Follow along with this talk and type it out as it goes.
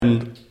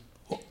And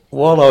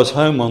while I was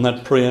home on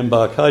that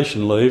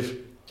pre-embarkation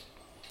leave,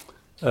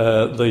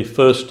 the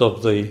first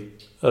of the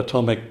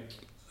atomic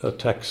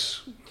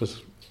attacks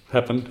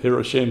happened.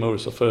 Hiroshima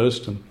was the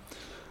first, and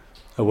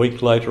a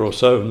week later or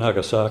so,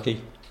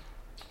 Nagasaki.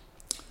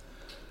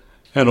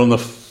 And on the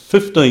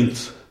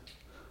 15th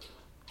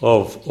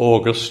of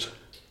August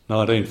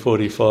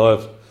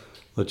 1945,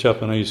 the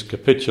Japanese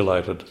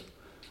capitulated.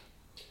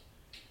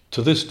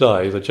 To this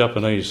day, the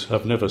Japanese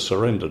have never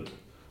surrendered.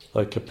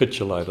 They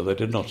capitulated, they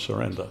did not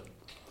surrender.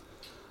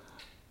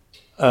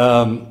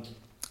 I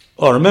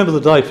remember the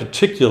day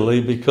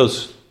particularly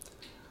because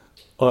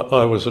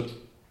I was at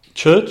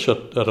church,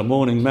 at a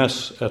morning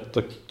mass at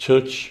the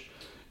church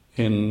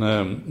in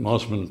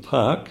Mosman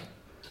Park,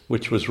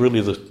 which was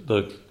really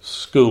the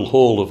school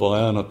hall of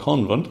Iona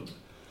Convent,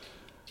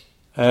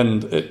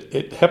 and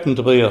it happened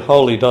to be a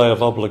holy day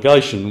of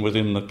obligation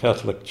within the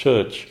Catholic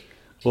Church,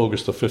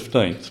 August the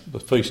 15th, the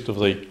feast of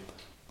the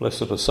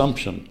Blessed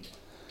Assumption,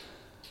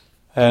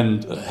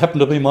 and it happened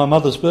to be my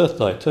mother's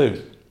birthday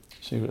too.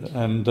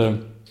 And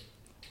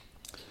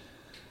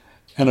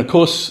of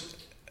course,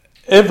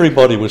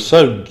 everybody was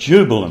so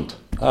jubilant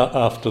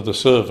after the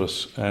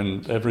service,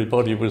 and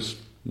everybody was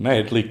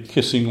madly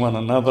kissing one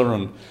another,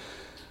 and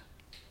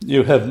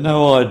you have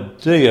no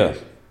idea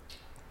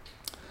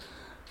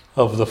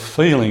of the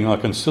feeling. I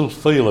can still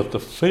feel it, the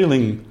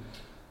feeling,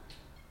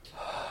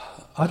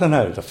 I don't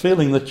know, the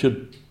feeling that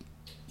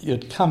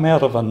you'd come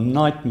out of a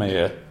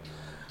nightmare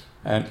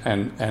and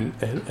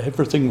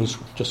everything was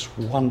just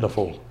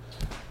wonderful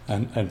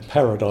and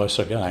paradise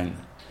again.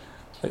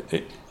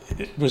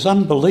 It was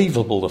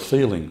unbelievable, the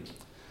feeling.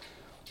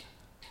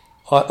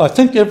 I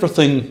think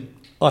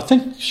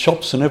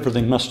shops and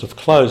everything must have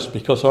closed,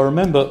 because I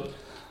remember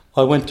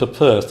I went to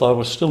Perth. I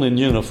was still in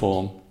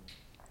uniform.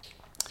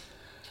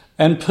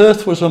 And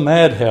Perth was a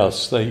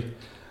madhouse. The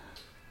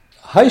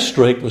Hay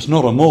Street was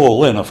not a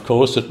mall then, of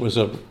course. It was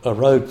a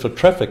road for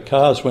traffic.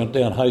 Cars went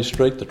down Hay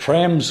Street. The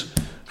tram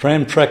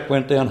track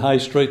went down Hay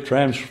Street.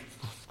 Trams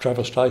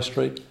traversed Hay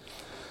Street.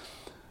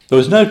 There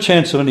was no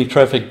chance of any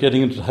traffic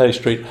getting into Hay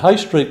Street. Hay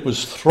Street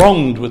was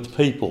thronged with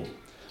people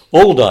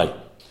all day,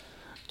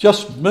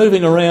 just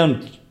moving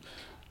around,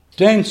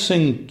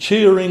 dancing,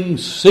 cheering,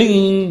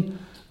 singing,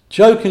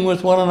 joking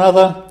with one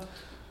another.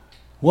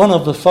 One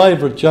of the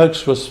favourite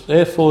jokes was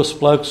Air Force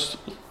blokes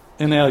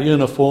in our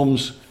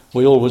uniforms,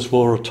 we always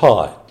wore a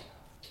tie.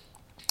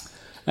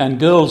 And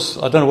girls,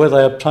 I don't know where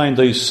they obtained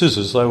these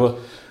scissors, they were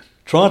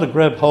trying to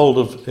grab hold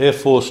of Air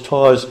Force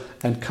ties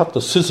and cut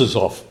the scissors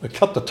off,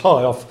 cut the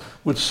tie off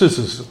with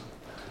scissors.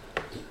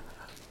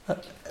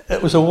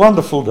 It was a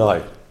wonderful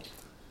day.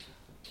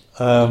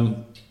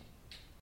 And